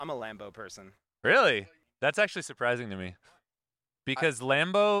I'm a Lambo person. Really? That's actually surprising to me. Because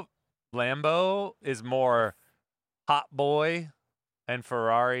Lambo is more hot boy, and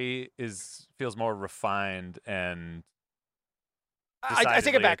Ferrari feels more refined and I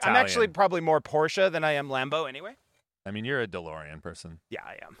take it back. Italian. I'm actually probably more Porsche than I am Lambo anyway. I mean, you're a DeLorean person. Yeah,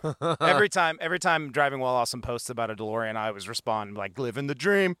 I am. every time Driving While Awesome posts about a DeLorean, I always respond like, living the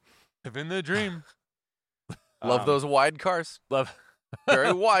dream. Living the dream. Love those wide cars. Love.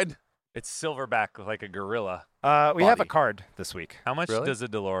 Very wide. It's silverback like a gorilla. We have a card this week. How much Really? does a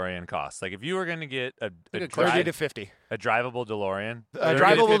DeLorean cost? Like, if you were going to get a 30 to 50. drivable DeLorean, A 30 to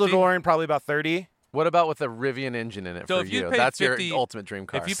drivable 50? DeLorean, probably about 30. What about with a Rivian engine in it So for if you you? paid That's 50 your ultimate dream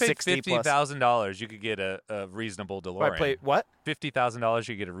car. If you paid 60 plus. $50,000, you could get a reasonable DeLorean. What? $50,000,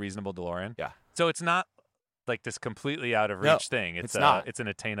 you get a reasonable DeLorean. Yeah. So it's not like this completely out of reach No, thing. it's not. It's an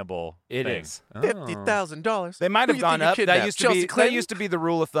attainable It thing. is. Oh. $50,000. They might Who have you gone think you up. That kidnapped? used to Chelsea be Clinton? the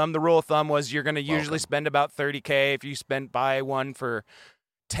rule of thumb. The rule of thumb was you're going to usually Welcome. spend about 30K. If you buy one for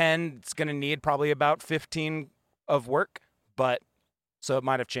 10, it's going to need probably about 15 of work. But so it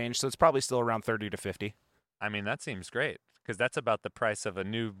might have changed. So it's probably still around 30 to 50. I mean, that seems great because that's about the price of a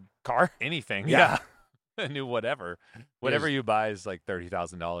new Car? anything. Yeah. A new whatever. Whatever you buy is like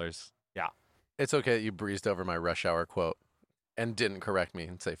 $30,000. It's okay that you breezed over my rush hour quote and didn't correct me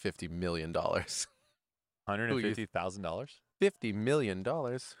and say $50 million. $150,000? $50 million? Who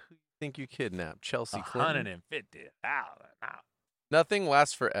do you think you kidnapped? Chelsea Clinton? $150,000. Nothing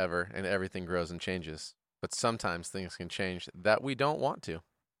lasts forever and everything grows and changes. But sometimes things can change that we don't want to.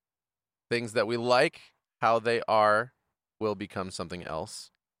 Things that we like, how they are, will become something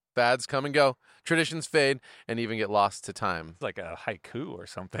else. Fads come and go. Traditions fade and even get lost to time. It's like a haiku or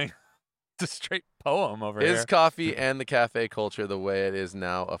something. It's a straight poem over Is here. coffee and the cafe culture the way it is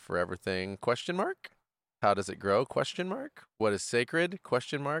now a forever thing? Question mark. How does it grow? Question mark. What is sacred?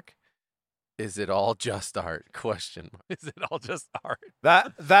 Question mark. Is it all just art? Question mark. Is it all just art?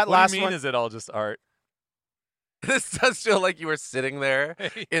 That What last do you mean, one. is it all just art? This does feel like you were sitting there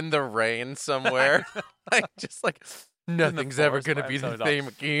in the rain somewhere. like just like nothing's ever forest going to by be the himself. same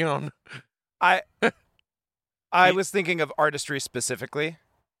again. I was thinking of artistry specifically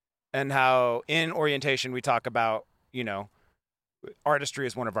and how in orientation we talk about, artistry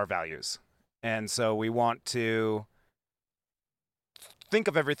is one of our values. And so we want to think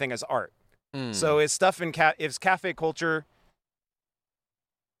of everything as art. Mm. So is stuff is cafe culture?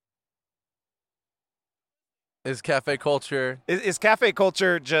 Is cafe culture Is cafe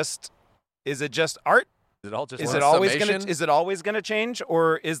culture is it just art? Is it all just Is art? it always gonna change,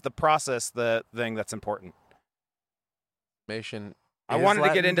 or is the process the thing that's important? Nation? I is wanted to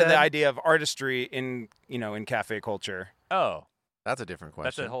Latin get into dead? the idea of artistry in cafe culture. Oh, That's a different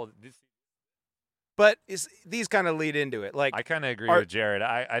question. that's a whole. But these kind of lead into it. Like I kind of agree art- with Jared.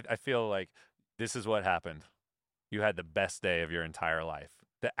 I feel like this is what happened. You had the best day of your entire life,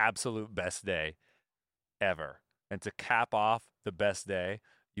 the absolute best day ever. And to cap off the best day,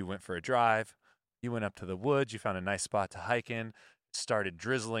 you went for a drive, you went up to the woods, you found a nice spot to hike in, it started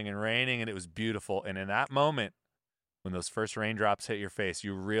drizzling and raining, and it was beautiful. And in that moment, when those first raindrops hit your face,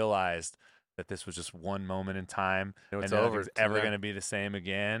 you realized that this was just one moment in time, And it's and over nothing's ever tonight. going to be the same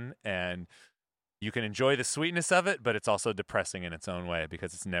again. And you can enjoy the sweetness of it, but it's also depressing in its own way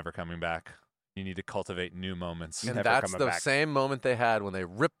because it's never coming back. You need to cultivate new moments. And never that's coming the back. same moment they had when they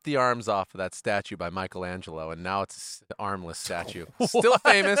ripped the arms off of that statue by Michelangelo, and now it's an armless statue. Still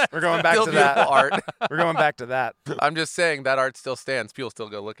famous. We're going back still to that. beautiful art. we're going back to that. I'm just saying that art still stands. People still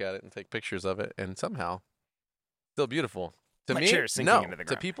go look at it and take pictures of it, and somehow still beautiful. To My me, chair's sinking no. into the To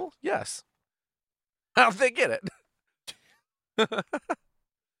ground. people, yes. How do they get it,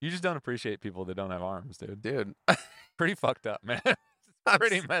 You just don't appreciate people that don't have arms, dude. dude? Pretty fucked up, man. I'm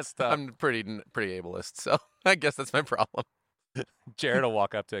Pretty s- messed up. I'm pretty ableist, so I guess that's my problem. Jared will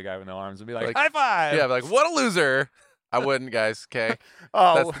walk up to a guy with no arms and be like, Like, high five. Yeah, like what a loser. I wouldn't, guys. Okay,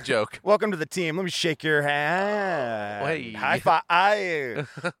 Oh, that's the joke. welcome to the team. Let me shake your hand. Hey. High five.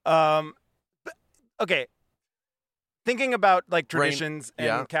 Okay. Thinking about like traditions and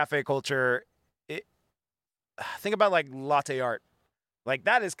yeah. cafe culture, think about like latte art. Like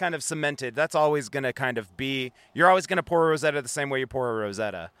that is kind of cemented. That's always going to kind of be, you're always going to pour a Rosetta the same way you pour a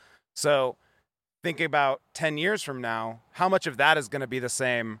Rosetta. So thinking about 10 years from now, how much of that is going to be the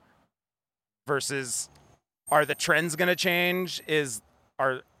same versus are the trends going to change? Is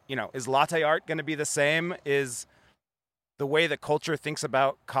latte art going to be the same? Is the way the culture thinks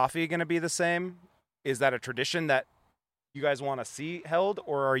about coffee going to be the same? Is that a tradition that you guys want to see held,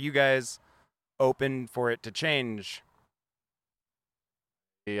 or are you guys open for it to change?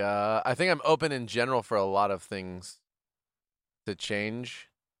 Yeah, I think I'm open in general for a lot of things to change.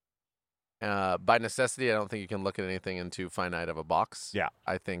 By necessity, I don't think you can look at anything into finite of a box. Yeah.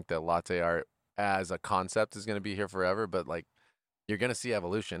 I think that latte art as a concept is going to be here forever, but like you're going to see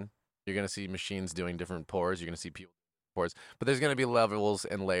evolution. You're going to see machines doing different pours. You're going to see people doing pours, but there's going to be levels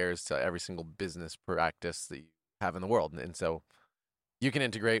and layers to every single business practice that you have in the world. And so you can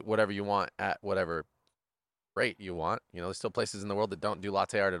integrate whatever you want at whatever rate you want. You know, there's still places in the world that don't do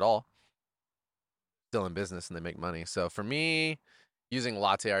latte art at all, still in business, and they make money. So for me, using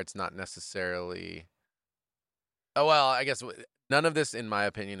latte art's not necessarily. Oh well, I guess none of this, in my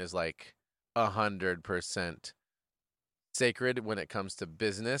opinion, is like 100% sacred when it comes to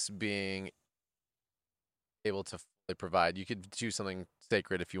business being able to fully provide. You could choose something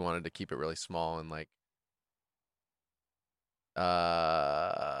sacred if you wanted to keep it really small and like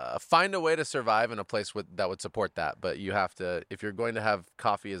find a way to survive in a place that would support that. But you have to, if you're going to have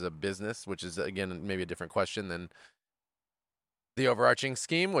coffee as a business, which is again maybe a different question than the overarching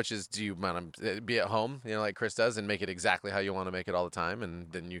scheme, which is, do you want to be at home, you know, like Chris does, and make it exactly how you want to make it all the time, and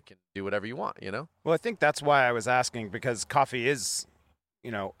then you can do whatever you want, you know? Well, I think that's why I was asking, because coffee is,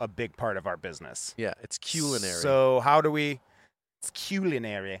 you know, a big part of our business. Yeah, it's culinary. So how do we? It's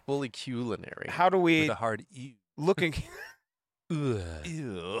culinary. Fully culinary. How do we? With a hard E. Looking.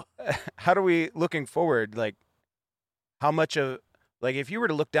 Ew. How do we, looking forward, like, how much of, like, if you were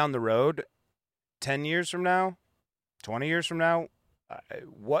to look down the road 10 years from now, 20 years from now,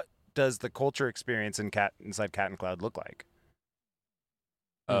 what does the culture experience inside Cat and Cloud look like?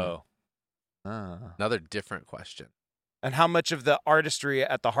 Oh. Another different question. And how much of the artistry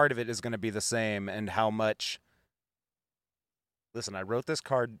at the heart of it is going to be the same, and how much... Listen, I wrote this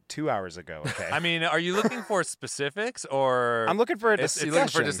card 2 hours ago, okay? I mean, are you looking for specifics, or I'm looking for a It's- discussion. You're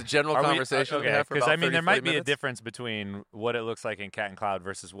looking for just a general are we- conversation we okay, have for because about I mean, 30, there might 40 be a minutes? difference between what it looks like in Cat and Cloud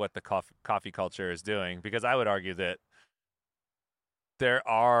versus what the coffee culture is doing. Because I would argue that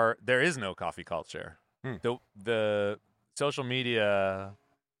there is no coffee culture. The social media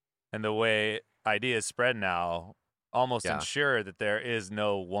and the way ideas spread now almost Yeah. ensure that there is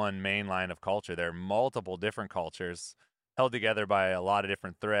no one main line of culture. There are multiple different cultures held together by a lot of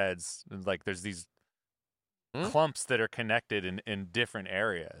different threads. Like there's these clumps that are connected in different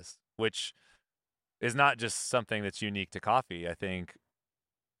areas, which is not just something that's unique to coffee. I think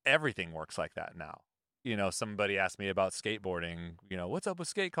everything works like that now. You know, somebody asked me about skateboarding, you know, what's up with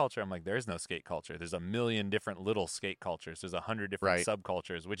skate culture? I'm like, there's no skate culture. There's a million different little skate cultures. There's 100 different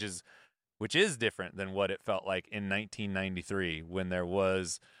subcultures, which is different than what it felt like in 1993 when there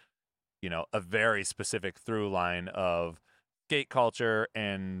was, you know, a very specific through line of skate culture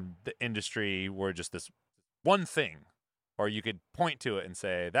and the industry were just this one thing, or you could point to it and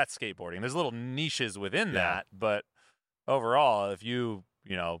say, that's skateboarding. There's little niches within that, but overall, if you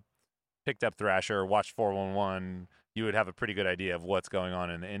know, picked up Thrasher or watched 411, you would have a pretty good idea of what's going on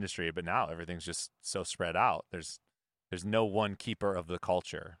in the industry. But now everything's just so spread out. There's no one keeper of the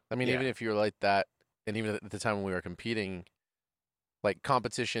culture. I mean, even if you were like that, and even at the time when we were competing, like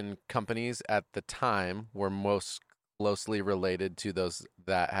competition companies at the time were most closely related to those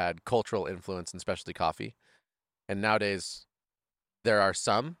that had cultural influence in specialty coffee. And nowadays, there are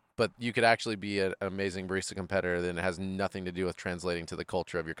some, but you could actually be an amazing barista competitor that has nothing to do with translating to the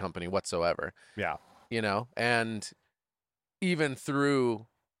culture of your company whatsoever. Yeah. You know, and even through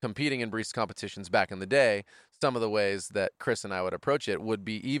competing in barista competitions back in the day, some of the ways that Chris and I would approach it would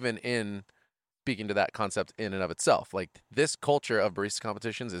be even in speaking to that concept in and of itself. Like this culture of barista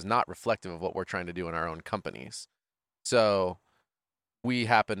competitions is not reflective of what we're trying to do in our own companies. So we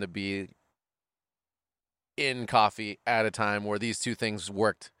happen to be in coffee at a time where these two things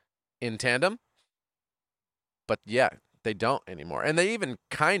worked in tandem. But yeah, they don't anymore. And they even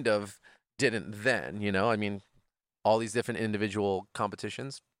kind of didn't then, you know? I mean, all these different individual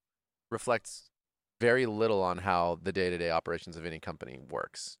competitions reflects very little on how the day-to-day operations of any company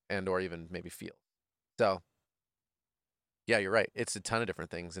works and or even maybe feel. So, yeah, you're right. It's a ton of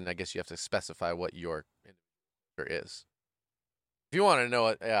different things, and I guess you have to specify what your individual is. If you want to know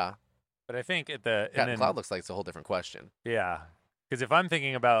it, yeah. But I think Cat and Cloud looks like it's a whole different question. Yeah, because if I'm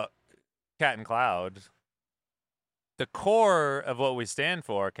thinking about Cat and Cloud, the core of what we stand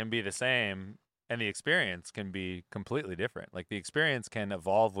for can be the same, and the experience can be completely different. Like the experience can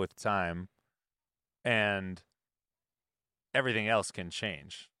evolve with time, and everything else can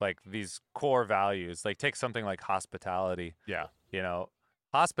change. Like these core values, like take something like hospitality. Yeah. You know,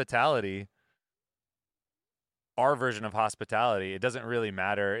 hospitality, our version of hospitality, it doesn't really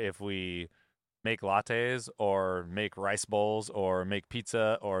matter if we make lattes or make rice bowls or make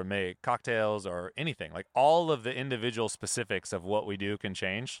pizza or make cocktails or anything. Like all of the individual specifics of what we do can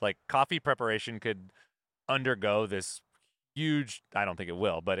change. Like coffee preparation could undergo this huge, I don't think it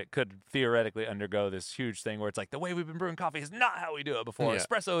will, but it could theoretically undergo this huge thing where it's like the way we've been brewing coffee is not how we do it before. Yeah.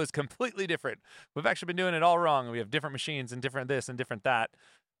 Espresso is completely different. We've actually been doing it all wrong. We have different machines and different this and different that,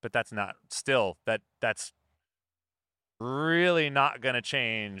 but that's not still that's really not going to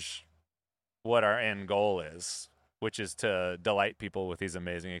change what our end goal is, which is to delight people with these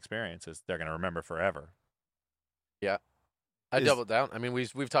amazing experiences they're going to remember forever. Yeah. I doubled down. I mean,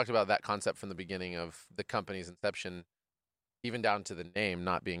 we've talked about that concept from the beginning of the company's inception, even down to the name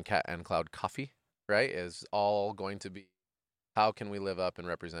not being Cat and Cloud Coffee, right? Is all going to be how can we live up and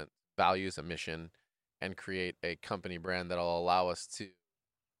represent values, a mission, and create a company brand that'll allow us to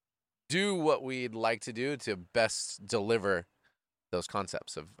do what we'd like to do to best deliver those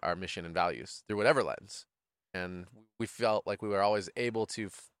concepts of our mission and values through whatever lens. And we felt like we were always able to,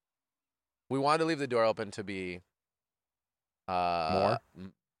 we wanted to leave the door open to be More?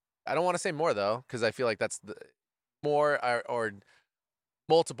 I don't want to say more though, because I feel like that's the more or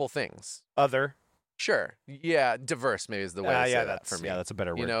multiple things. Other. Sure. Yeah. Diverse maybe is the way to say that for me. Yeah, that's a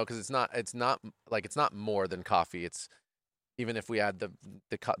better word. You know, because it's not more than coffee. It's even if we add the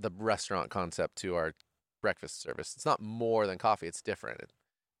restaurant concept to our breakfast service, it's not more than coffee. It's different.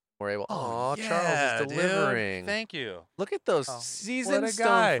 We're able. Oh, yeah, Charles is delivering. Dude. Thank you. Look at those Oh, seasoned what a stone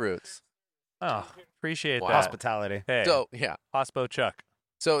guy. fruits. Oh, appreciate Wow. that. Hospitality. Hey, So yeah. Hospo Chuck.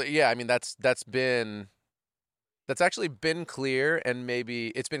 So yeah, I mean that's actually been clear, and maybe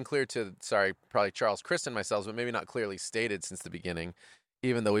it's been clear to probably Charles, Chris, and myself, but maybe not clearly stated since the beginning,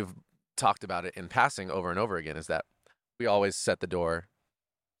 even though we've talked about it in passing over and over again, is that we always keep the door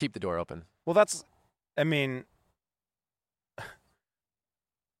open. Well, that's kind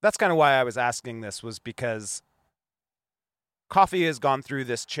of why I was asking this, was because coffee has gone through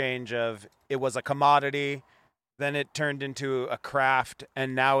this change of it was a commodity, then it turned into a craft,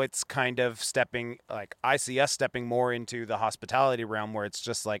 and now it's kind of stepping more into the hospitality realm, where it's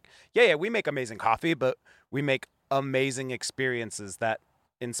just like, yeah, we make amazing coffee, but we make amazing experiences that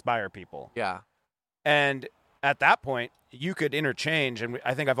inspire people. Yeah. And at that point, you could interchange, and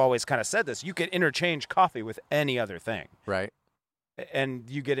I think I've always kind of said this, you could interchange coffee with any other thing. Right. And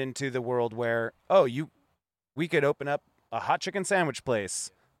you get into the world where, we could open up a hot chicken sandwich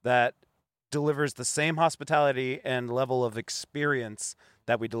place that delivers the same hospitality and level of experience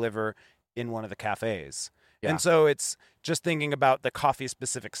that we deliver in one of the cafes. Yeah. And so it's just thinking about the coffee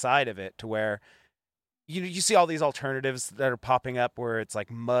specific side of it, to where you see all these alternatives that are popping up where it's like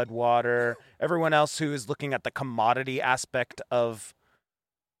mud water, everyone else who is looking at the commodity aspect of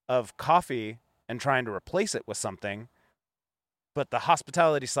coffee and trying to replace it with something. But the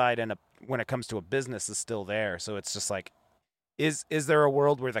hospitality side when it comes to a business is still there. So it's just like, is there a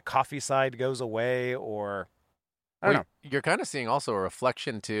world where the coffee side goes away, or I don't know. You're kind of seeing also a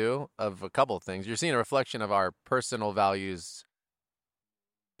reflection too of a couple of things. You're seeing a reflection of our personal values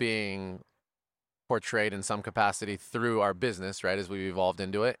being portrayed in some capacity through our business, right, as we've evolved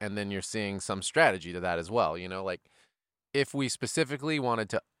into it. And then you're seeing some strategy to that as well. You know, like if we specifically wanted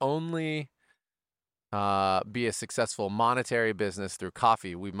to only be a successful monetary business through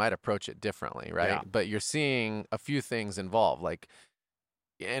coffee, we might approach it differently, right? Yeah. But you're seeing a few things involved, like,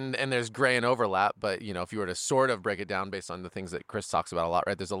 and there's gray and overlap, but you know, if you were to sort of break it down based on the things that Chris talks about a lot,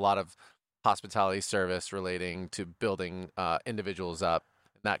 right? There's a lot of hospitality service relating to building individuals up.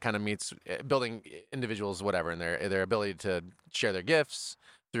 That kind of meets building individuals, whatever, and their ability to share their gifts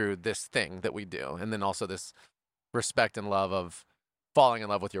through this thing that we do, and then also this respect and love of falling in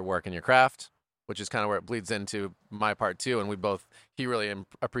love with your work and your craft, which is kind of where it bleeds into my part too. And he really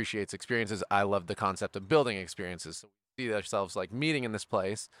appreciates experiences. I love the concept of building experiences. So we see ourselves like meeting in this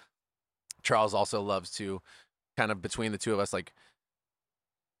place. Charles also loves to kind of between the two of us, like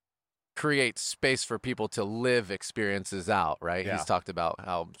create space for people to live experiences out, right? Yeah. He's talked about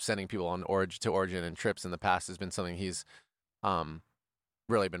how sending people on origin and trips in the past has been something he's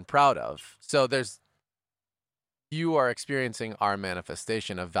really been proud of. So you are experiencing our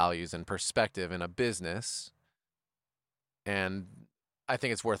manifestation of values and perspective in a business. And I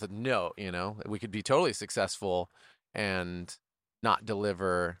think it's worth a note, you know, we could be totally successful and not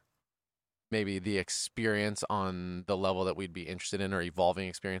deliver maybe the experience on the level that we'd be interested in, or evolving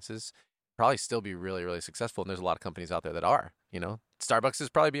experiences, probably still be really, really successful. And there's a lot of companies out there that are, you know, Starbucks is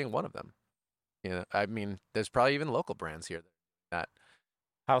probably being one of them. You know, I mean, there's probably even local brands here that.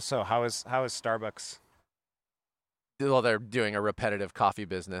 How so? How is Starbucks? Well, they're doing a repetitive coffee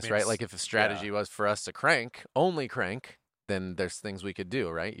business, right? Like if a strategy was for us to only crank, then there's things we could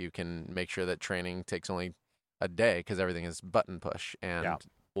do, right? You can make sure that training takes only a day because everything is button push. And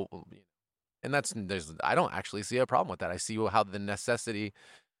I don't actually see a problem with that. I see how the necessity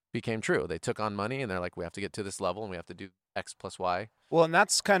became true. They took on money and they're like, we have to get to this level and we have to do X plus Y. Well, and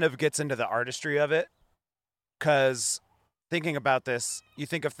that's kind of gets into the artistry of it. Because thinking about this, you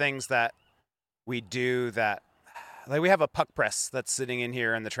think of things that we do that, like we have a puck press that's sitting in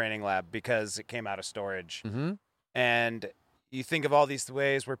here in the training lab because it came out of storage. Mm-hmm. And you think of all these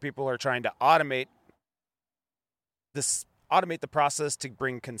ways where people are trying to automate the process to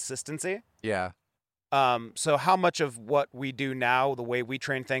bring consistency. Yeah. So how much of what we do now, the way we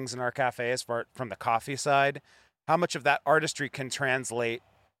train things in our cafe, as far from the coffee side, how much of that artistry can translate?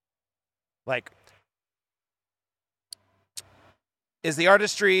 Like, is the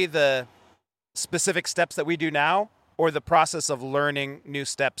artistry the specific steps that we do now, or the process of learning new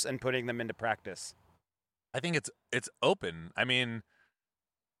steps and putting them into practice? I think it's open. I mean,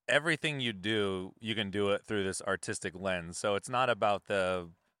 everything you do, you can do it through this artistic lens. So it's not about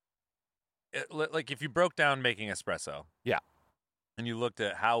like if you broke down making espresso. Yeah. And you looked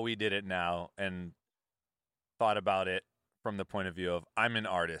at how we did it now and thought about it from the point of view of I'm an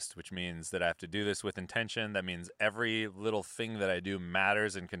artist, which means that I have to do this with intention. That means every little thing that I do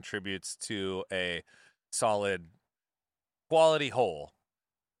matters and contributes to a solid quality whole.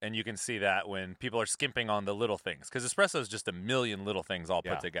 And you can see that when people are skimping on the little things, because espresso is just a million little things all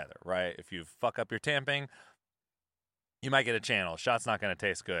put together, right? If you fuck up your tamping, you might get a channel. Shot's not going to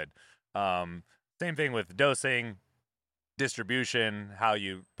taste good. Same thing with dosing, distribution, how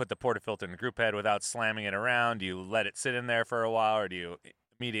you put the portafilter in the group head without slamming it around. Do you let it sit in there for a while, or do you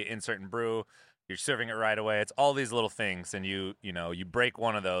immediate insert and brew? You're serving it right away. It's all these little things, and you break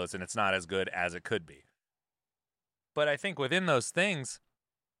one of those, and it's not as good as it could be. But I think within those things,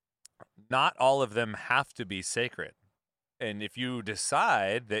 not all of them have to be sacred. And if you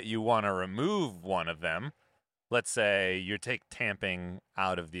decide that you want to remove one of them, let's say you take tamping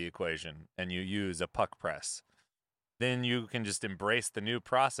out of the equation and you use a puck press, then you can just embrace the new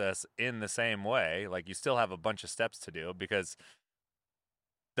process in the same way. Like, you still have a bunch of steps to do, because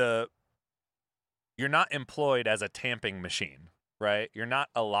you're not employed as a tamping machine, right? You're not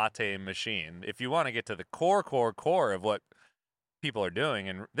a latte machine. If you want to get to the core of what people are doing,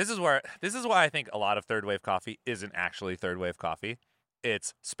 and this is why I think a lot of third wave coffee isn't actually third wave coffee.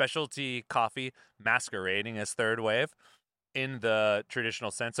 It's specialty coffee masquerading as third wave in the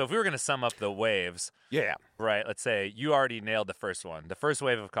traditional sense. So if we were going to sum up the waves, right, let's say you already nailed the first one. The first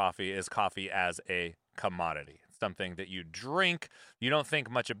wave of coffee is coffee as a commodity, something that you drink. You don't think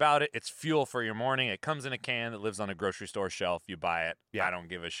much about it. It's fuel for your morning. It comes in a can that lives on a grocery store shelf. You buy it. I don't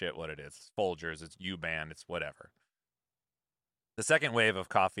give a shit what it is. It's Folgers, it's U-Band, it's whatever. The second wave of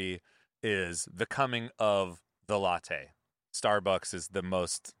coffee is the coming of the latte. Starbucks is the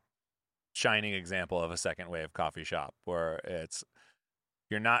most shining example of a second wave coffee shop, where it's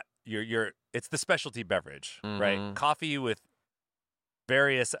the specialty beverage, right? Coffee with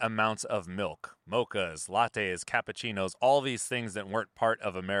various amounts of milk, mochas, lattes, cappuccinos, all these things that weren't part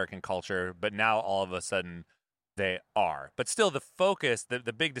of American culture, but now all of a sudden they are. But still, the focus,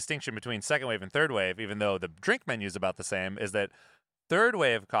 the big distinction between second wave and third wave, even though the drink menu is about the same, is that third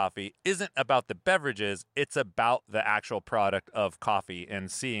wave coffee isn't about the beverages. It's about the actual product of coffee and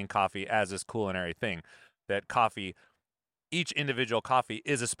seeing coffee as this culinary thing. That coffee, each individual coffee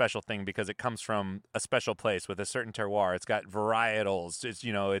is a special thing because it comes from a special place with a certain terroir. It's got varietals.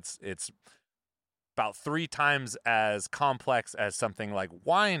 It's about 3 times as complex as something like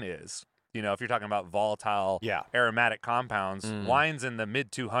wine is. If you're talking about volatile aromatic compounds, wine's in the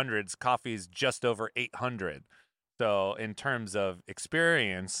mid 200s, coffee's just over 800. So in terms of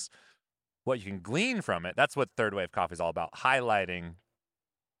experience, what you can glean from it, that's what third wave coffee is all about, highlighting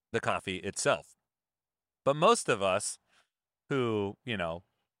the coffee itself. But most of us who,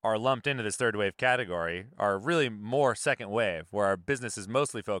 are lumped into this third wave category are really more second wave, where our business is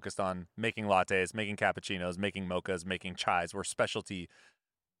mostly focused on making lattes, making cappuccinos, making mochas, making chais. We're specialty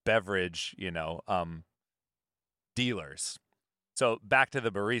beverage, dealers. So back to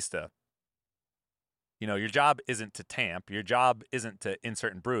the barista. Your job isn't to tamp. Your job isn't to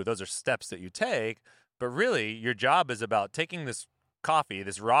insert and brew. Those are steps that you take. But really, your job is about taking this coffee,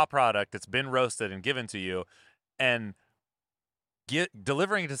 this raw product that's been roasted and given to you, and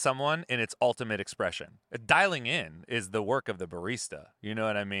delivering it to someone in its ultimate expression. Dialing in is the work of the barista. You know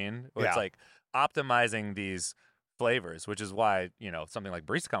what I mean? It's like optimizing these flavors, which is why, something like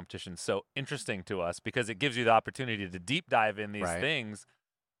barista competition is so interesting to us, because it gives you the opportunity to deep dive in these things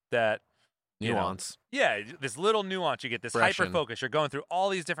that nuance. This little nuance. You get this hyper focus. You're going through all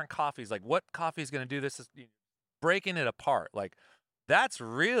these different coffees. Like, what coffee is going to do this? Breaking it apart. Like, that's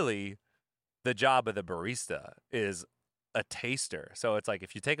really the job of the barista, is a taster. So it's like,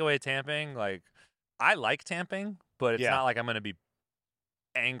 if you take away tamping, like, I like tamping, but it's not like I'm going to be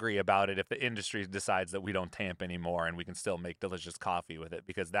angry about it if the industry decides that we don't tamp anymore and we can still make delicious coffee with it,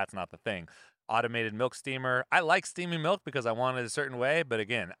 because that's not the thing. Automated milk steamer. I like steaming milk because I want it a certain way, but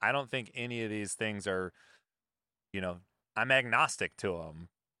again, I don't think any of these things are, I'm agnostic to them.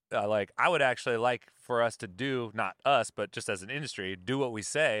 I would actually like for us to do, not us, but just as an industry, do what we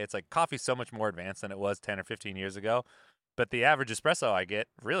say. It's like coffee's so much more advanced than it was 10 or 15 years ago. But the average espresso I get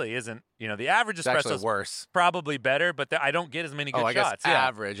really isn't, the average It's actually espresso is worse. probably better, but I don't get as many good I guess shots. Yeah.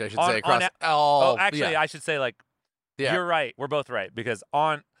 average, I should say, across I should say, yeah. you're right. We're both right, because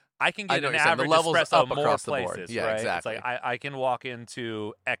I can I get know an what you're saying. The average levels espresso up more across the board. places, Yeah, right? exactly. It's like I can walk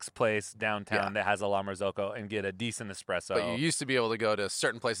into X place downtown that has a La Marzocco and get a decent espresso. But you used to be able to go to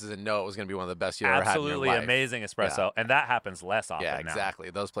certain places and know it was going to be one of the best you ever had in absolutely your life. amazing espresso, and that happens less often Yeah, now. exactly.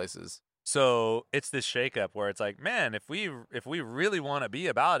 Those places. So it's this shakeup where it's like, man, if we really want to be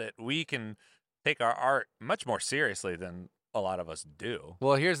about it, we can take our art much more seriously than a lot of us do.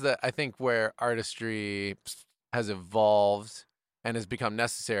 Well, here's I think where artistry has evolved and has become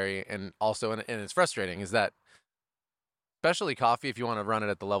necessary, and also, and it's frustrating, is that especially coffee, if you want to run it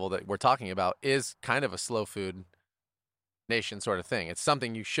at the level that we're talking about, is kind of a slow food nation sort of thing. It's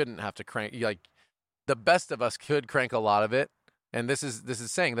something you shouldn't have to crank. The best of us could crank a lot of it, and this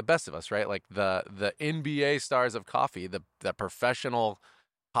is saying the best of us, right? Like the NBA stars of coffee, the professional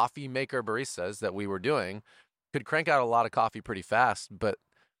coffee maker baristas that we were doing, could crank out a lot of coffee pretty fast, but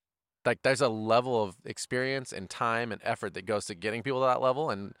there's a level of experience and time and effort that goes to getting people to that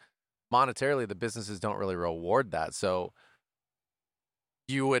level, and monetarily the businesses don't really reward that. So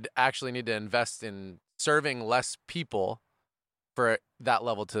you would actually need to invest in serving less people for that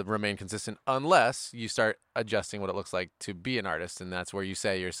level to remain consistent, unless you start adjusting what it looks like to be an artist. And that's where you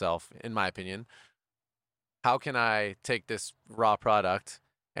say to yourself, in my opinion, how can I take this raw product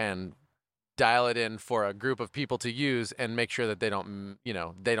and dial it in for a group of people to use and make sure that they don't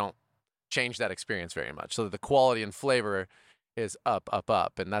change that experience very much, so that the quality and flavor is up.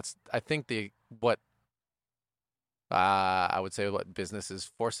 And that's, I think, what I would say what business has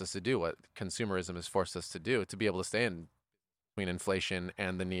forced us to do, what consumerism has forced us to do, to be able to stay in between inflation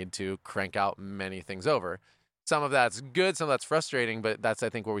and the need to crank out many things over. Some of that's good, some of that's frustrating, but that's, I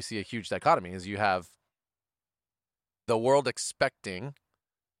think, where we see a huge dichotomy, is you have the world expecting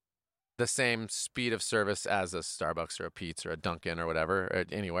the same speed of service as a Starbucks or a Pete's or a Dunkin' or whatever, or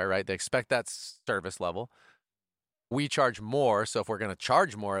anywhere, right? They expect that service level. We charge more, so if we're going to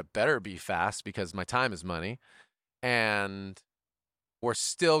charge more, it better be fast, because my time is money. And we're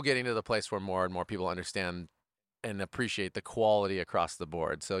still getting to the place where more and more people understand and appreciate the quality across the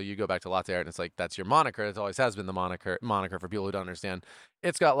board. So you go back to latte art, and it's like, that's your moniker. It always has been the moniker for people who don't understand.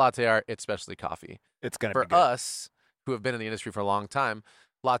 It's got latte art, it's specialty coffee. It's going to be For good. us, who have been in the industry for a long time,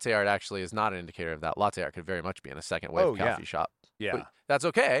 latte art actually is not an indicator of that. Latte art could very much be in a second wave coffee shop. Yeah. But that's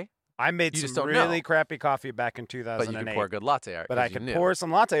okay. I made You just some don't really know. crappy coffee back in But you 2008. can pour good latte art. But 'cause I you could knew. pour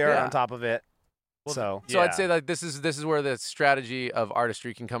some latte art Yeah. on top of it. Well, So I'd say that this is where the strategy of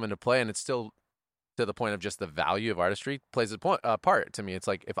artistry can come into play, and it's still to the point of just the value of artistry plays a part to me. It's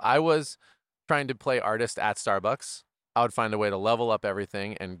like, if I was trying to play artist at Starbucks, I would find a way to level up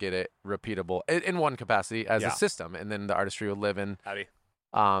everything and get it repeatable in one capacity as a system, and then the artistry would live in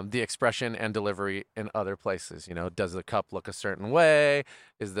the expression and delivery in other places. Does the cup look a certain way?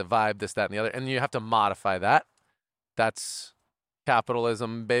 Is the vibe this, that, and the other? And you have to modify that. That's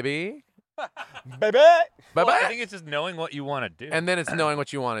capitalism, baby. Baby! Well, I think it's just knowing what you want to do. And then it's knowing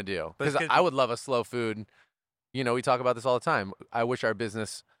what you want to do. Because I would love a slow food. We talk about this all the time. I wish our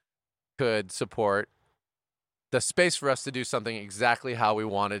business could support the space for us to do something exactly how we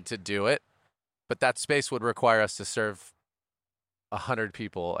wanted to do it. But that space would require us to serve 100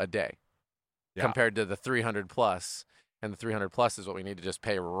 people a day compared to the 300 plus. And the 300 plus is what we need to just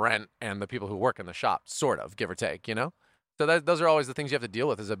pay rent and the people who work in the shop, sort of, give or take, So those are always the things you have to deal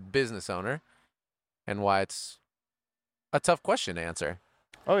with as a business owner, and why it's a tough question to answer.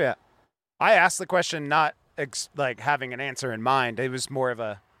 Oh, yeah. I asked the question not having an answer in mind. It was more of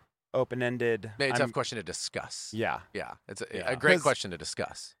a open-ended. Maybe a tough question to discuss. Yeah. Yeah. It's a great question to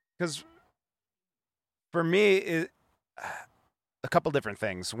discuss. Because for me, a couple different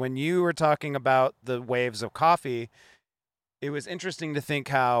things. When you were talking about the waves of coffee, it was interesting to think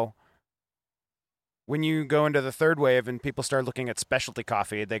how when you go into the third wave and people start looking at specialty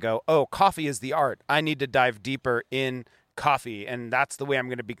coffee, they go, oh, coffee is the art. I need to dive deeper in coffee, and that's the way I'm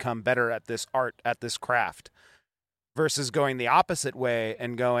going to become better at this art, at this craft. Versus going the opposite way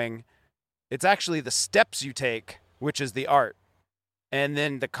and going, it's actually the steps you take, which is the art. And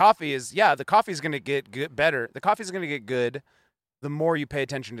then the coffee is going to get better. The coffee is going to get good the more you pay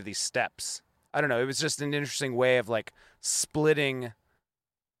attention to these steps. I don't know. It was just an interesting way of splitting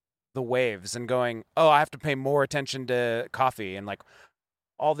the waves and going, oh, I have to pay more attention to coffee and like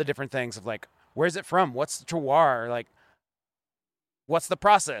all the different things of like, where's it from? What's the terroir? Like, what's the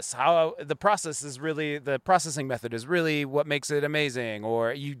process? How the process is really, the processing method is really what makes it amazing.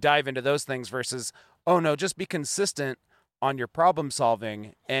 Or you dive into those things versus, oh no, just be consistent on your problem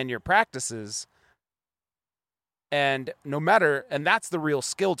solving and your practices. And no matter, and that's the real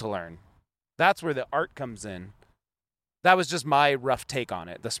skill to learn. That's where the art comes in. That was just my rough take on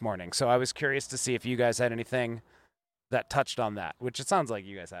it this morning. So I was curious to see if you guys had anything that touched on that, which it sounds like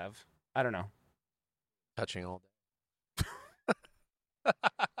you guys have. I don't know. Touching all day.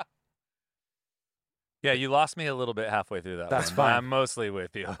 Yeah, you lost me a little bit halfway through that. That's one. fine. I'm mostly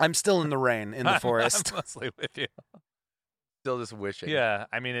with you. I'm still in the rain in the forest. I'm mostly with you. Still just wishing. Yeah,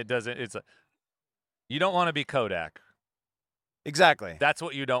 I mean, it doesn't. You don't want to be Kodak. Exactly. That's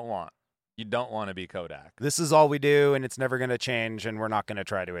what you don't want. You don't want to be Kodak. This is all we do, and it's never going to change, and we're not going to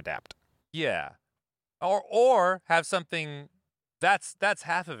try to adapt. Yeah, or have something. That's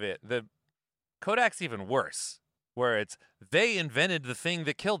half of it. The Kodak's even worse, where it's they invented the thing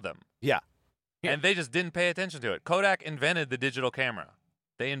that killed them. Yeah. And they just didn't pay attention to it. Kodak invented the digital camera.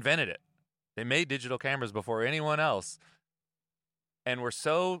 They invented it. They made digital cameras before anyone else. And were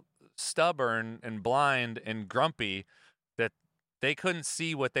so stubborn and blind and grumpy that they couldn't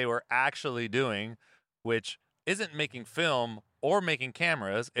see what they were actually doing, which isn't making film or making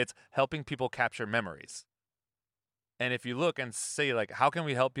cameras. It's helping people capture memories. And if you look and say, like, how can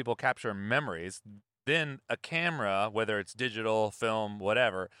we help people capture memories? Then a camera, whether it's digital, film,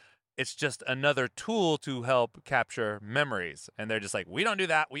 whatever, it's just another tool to help capture memories. And they're just like, we don't do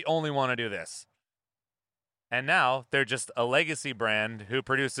that. We only want to do this. And now they're just a legacy brand who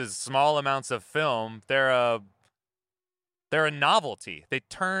produces small amounts of film. They're a novelty. They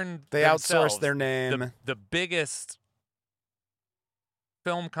outsource their name. The biggest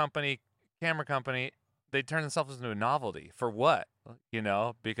film company, camera company, they turn themselves into a novelty. For what? You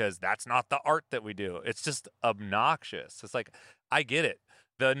know, because that's not the art that we do. It's just obnoxious. It's like, I get it.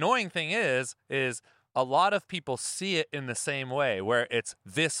 The annoying thing is a lot of people see it in the same way, where it's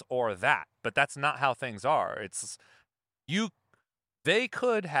this or that, but that's not how things are. They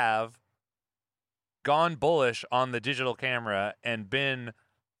could have gone bullish on the digital camera and been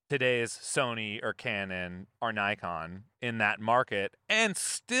today's Sony or Canon or Nikon in that market and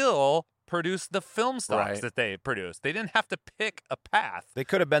still produce the film stocks that they produced. They didn't have to pick a path. They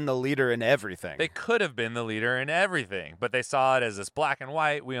could have been the leader in everything. They could have been the leader in everything, but they saw it as this black and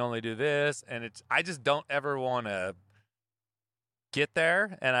white. We only do this, and I just don't ever want to get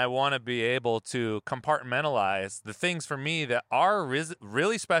there, and I want to be able to compartmentalize the things for me that are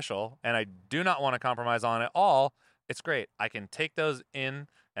really special, and I do not want to compromise on it all. It's great. I can take those in,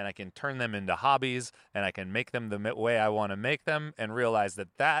 and I can turn them into hobbies, and I can make them the way I want to make them, and realize that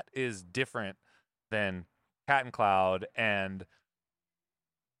that is different than Cat and Cloud and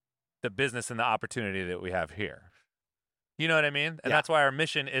the business and the opportunity that we have here. You know what I mean? And that's why our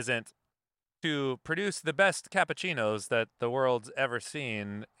mission isn't to produce the best cappuccinos that the world's ever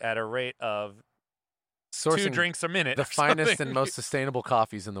seen at a rate of Sourcing 2 drinks a minute. the finest and most sustainable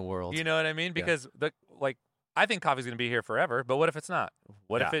coffees in the world. You know what I mean? Because I think coffee's going to be here forever, but what if it's not?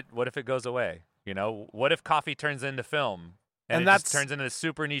 What if it goes away? You know, what if coffee turns into film and it just turns into a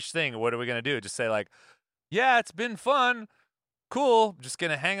super niche thing? What are we going to do? Just say like, yeah, it's been fun. Cool. Just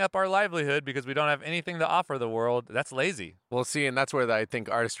going to hang up our livelihood because we don't have anything to offer the world. That's lazy. Well, see, and that's where I think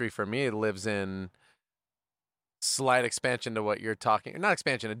artistry for me lives in slight expansion to what you're talking. Not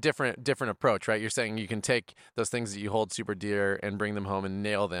expansion, a different approach, right? You're saying you can take those things that you hold super dear and bring them home and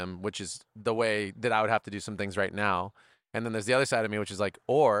nail them, which is the way that I would have to do some things right now. And then there's the other side of me, which is like,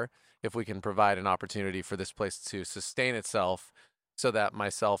 or if we can provide an opportunity for this place to sustain itself so that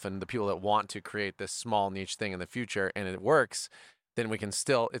myself and the people that want to create this small niche thing in the future and it works, then we can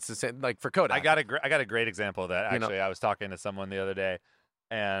still, it's the same, like for Kodak. I got a great example of that. Actually, I was talking to someone the other day,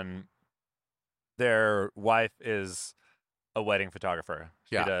 and their wife is a wedding photographer.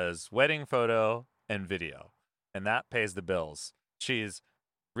 She does wedding photo and video, and that pays the bills. She's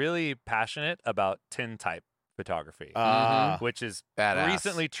really passionate about tintype photography, which is badass.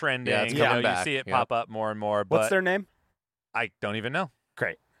 Recently trending. Yeah, you see it pop up more and more. But what's their name? I don't even know.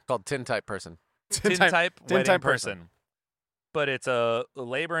 Great. Called Tintype Person. Tintype wedding Tintype person. But it's a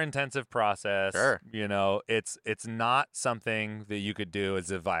labor-intensive process. Sure. You know, it's not something that you could do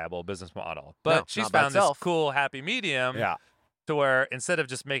as a viable business model. But No, she's not by found this itself. cool, happy medium Yeah. to where instead of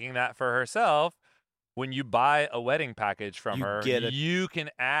just making that for herself, when you buy a wedding package from You her, get it. you can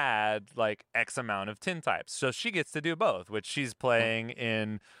add like X amount of tintypes. So she gets to do both, which she's playing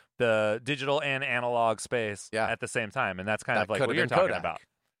in the digital and analog space at the same time. And that's kind of like what you're talking about.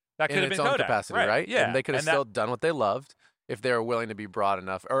 That could in have its been own Kodak, capacity, right? Yeah, And they could have and that- still done what they loved if they were willing to be broad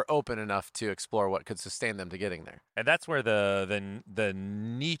enough or open enough to explore what could sustain them to getting there. And that's where the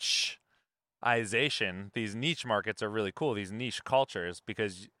nicheization, these niche markets are really cool, these niche cultures,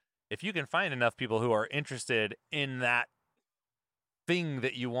 because if you can find enough people who are interested in that thing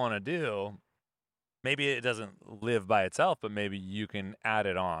that you want to do, maybe it doesn't live by itself, but maybe you can add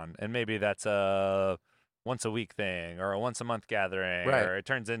it on. And maybe that's a once a week thing or a once a month gathering, Right. or it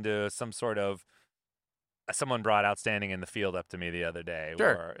turns into some sort of, someone brought Outstanding in the Field up to me the other day,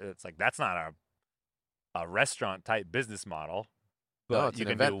 Sure. where it's like, that's not a restaurant type business model, No, but it's you an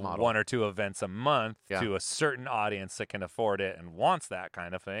can event do model. 1 or 2 events a month Yeah. to a certain audience that can afford it and wants that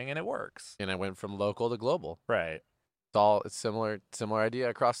kind of thing, and it works. And I went from local to global. Right. It's similar idea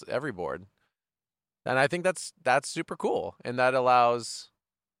across every board. And I think that's super cool. And that allows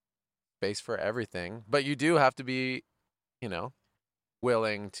space for everything. But you do have to be,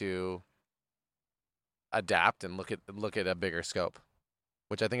 willing to adapt and look at a bigger scope,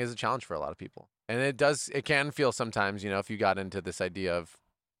 which I think is a challenge for a lot of people. And it can feel sometimes, if you got into this idea of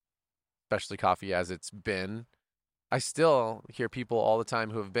specialty coffee as it's been. I still hear people all the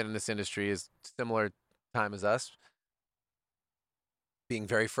time who have been in this industry as similar time as us being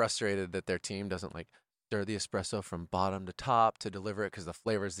very frustrated that their team doesn't stir the espresso from bottom to top to deliver it because the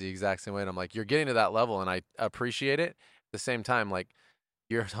flavor is the exact same way. And I'm like, you're getting to that level and I appreciate it. At the same time,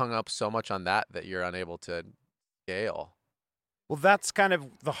 you're hung up so much on that you're unable to scale. Well, that's kind of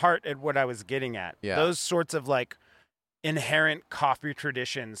the heart at what I was getting at. Yeah. Those sorts of inherent coffee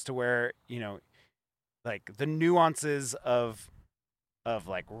traditions to where, the nuances of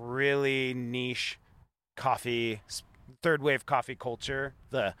really niche coffee, third wave coffee culture,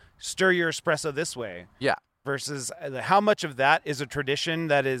 the stir your espresso this way. Yeah. Versus how much of that is a tradition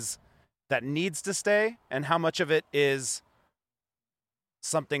that needs to stay and how much of it is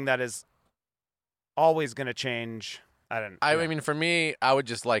something that is always going to change. I mean, for me, I would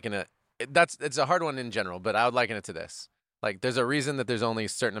just liken it. It's a hard one in general, but I would liken it to this. There's a reason that there's only a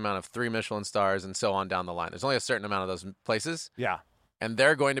certain amount of 3 Michelin stars and so on down the line. There's only a certain amount of those places. Yeah. And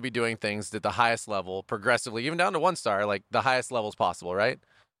they're going to be doing things at the highest level progressively, even down to 1 star, the highest levels possible, right?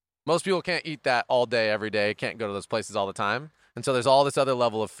 Most people can't eat that all day, every day, can't go to those places all the time. And so there's all this other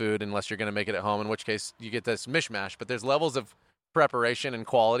level of food unless you're going to make it at home, in which case you get this mishmash. But there's levels of preparation and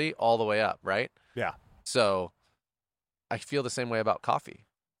quality all the way up, right? Yeah. So I feel the same way about coffee.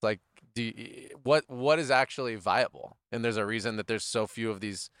 What is actually viable? And there's a reason that there's so few of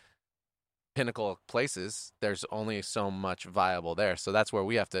these pinnacle places. There's only so much viable there. So that's where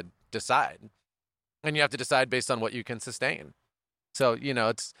we have to decide. And you have to decide based on what you can sustain. So,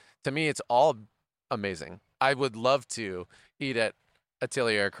 to me, it's all amazing. I would love to eat at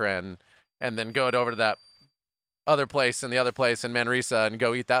Atelier Kren and then go over to that other place and the other place in Manresa and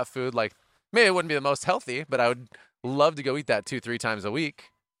go eat that food. Maybe it wouldn't be the most healthy, but I would love to go eat that 2-3 times a week.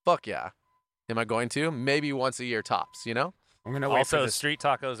 Fuck yeah. Am I going to? Maybe once a year tops, I'm going to wait for Also, this. street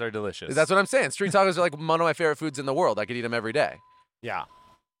tacos are delicious. That's what I'm saying. Street tacos are one of my favorite foods in the world. I could eat them every day. Yeah.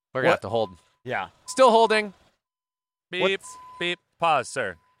 We're going to have to hold. Yeah. Still holding. Beep, beep. Pause,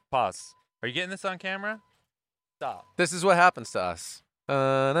 sir. Pause. Are you getting this on camera? Stop. This is what happens to us.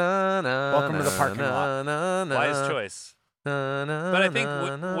 Welcome to the parking lot. Wise choice. But I think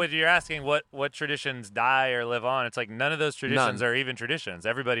what you're asking, what traditions die or live on, it's none of those traditions are even traditions.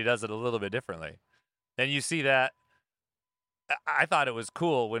 Everybody does it a little bit differently. And you see that. I thought it was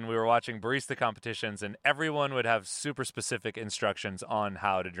cool when we were watching barista competitions and everyone would have super specific instructions on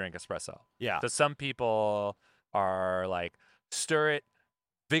how to drink espresso. Yeah. So some people are stir it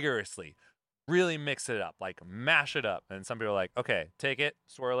vigorously, really mix it up, mash it up. And some people are like, okay, take it,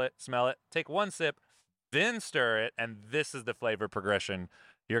 swirl it, smell it, take 1 sip, then stir it, and this is the flavor progression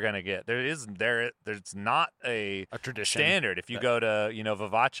you're gonna get. There's not a tradition standard. If you go to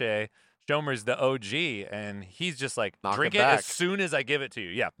Vivace, Schomer's the OG, and he's just Knock drink it it back. as soon as I give it to you.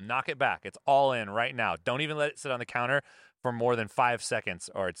 Yeah, knock it back. It's all in right now. Don't even let it sit on the counter for more than 5 seconds,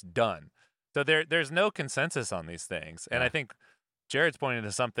 or it's done. So there's no consensus on these things, and Yeah. I think Jared's pointing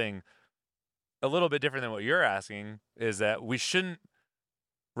to something a little bit different than what you're asking. Is that we shouldn't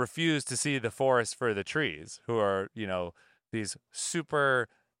refuse to see the forest for the trees, who are these super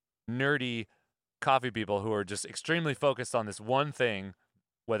nerdy coffee people who are just extremely focused on this one thing,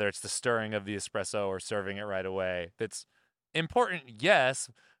 whether it's the stirring of the espresso or serving it right away. That's important, yes,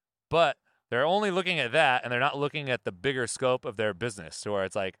 but they're only looking at that and they're not looking at the bigger scope of their business, to where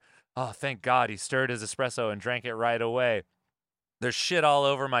it's oh, thank God he stirred his espresso and drank it right away. There's shit all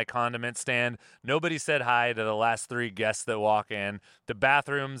over my condiment stand. Nobody said hi to the last 3 guests that walk in. The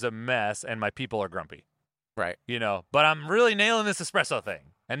bathroom's a mess and my people are grumpy. Right. you know, but I'm really nailing this espresso thing.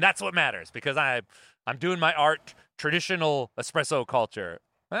 And that's what matters because I'm doing my art, traditional espresso culture.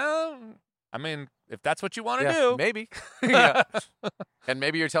 Well, I mean, if that's what you want to do. Maybe. Yeah. And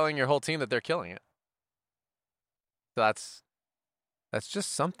maybe you're telling your whole team that they're killing it. So that's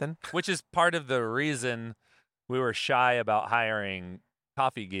just something. Which is part of the reason we were shy about hiring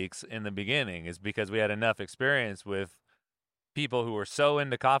coffee geeks in the beginning, is because we had enough experience with people who were so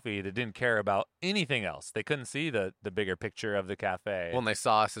into coffee that didn't care about anything else. They couldn't see the bigger picture of the cafe. Well, and they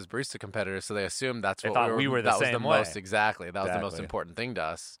saw us as barista competitors, so they assumed that's They what thought we were the that was same the way. most exactly. That was the most Exactly. important thing to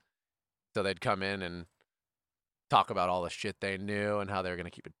us. So they'd come in and talk about all the shit they knew and how they were going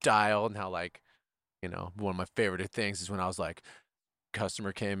to keep it dialed and how, like, you know, one of my favorite things is when I was like,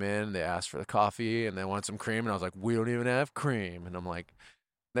 customer came in, they asked for the coffee and they wanted some cream, and I was like, we don't even have cream. And I'm like,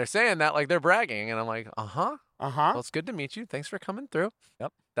 they're saying that like they're bragging, and I'm like, well, it's good to meet you. Thanks for coming through.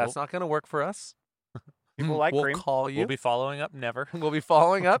 Yep. That's not going to work for us. People like we'll cream. call you. We'll be following up never. We'll be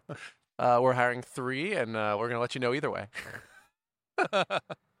following up. We're hiring 3, and we're going to let you know either way.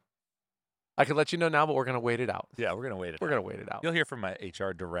 I could let you know now, but we're going to wait it out. Yeah, we're going to wait it We're out. going to wait it out. You'll hear from my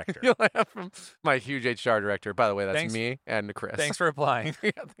HR director. You'll have from my huge HR director. By the way, that's Thanks- me and Chris. Thanks for applying.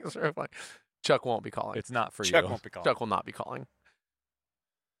 Yeah, thanks for replying. Chuck won't be calling. It's not for Chuck you. won't be calling. Chuck will not be calling.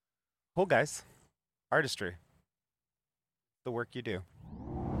 Cool, guys. Artistry. The work you do.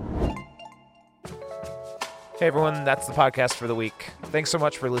 Hey everyone, that's the podcast for the week. Thanks so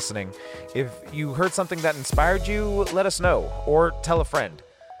much for listening. If you heard something that inspired you, let us know, or tell a friend.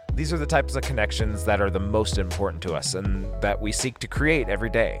 These are the types of connections that are the most important to us and that we seek to create every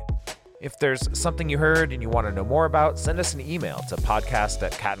day. If there's something you heard and you want to know more about, send us an email to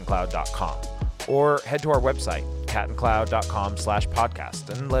podcast@catandcloud.com or head to our website, catandcloud.com/podcast,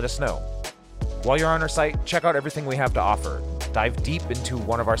 and let us know. While you're on our site, check out everything we have to offer. Dive deep into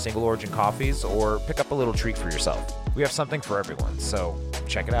one of our single origin coffees or pick up a little treat for yourself. We have something for everyone, so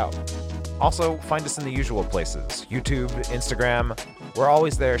check it out. Also, find us in the usual places, YouTube, Instagram. We're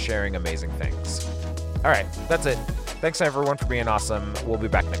always there sharing amazing things. All right, that's it. Thanks everyone for being awesome. We'll be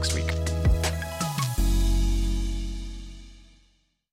back next week.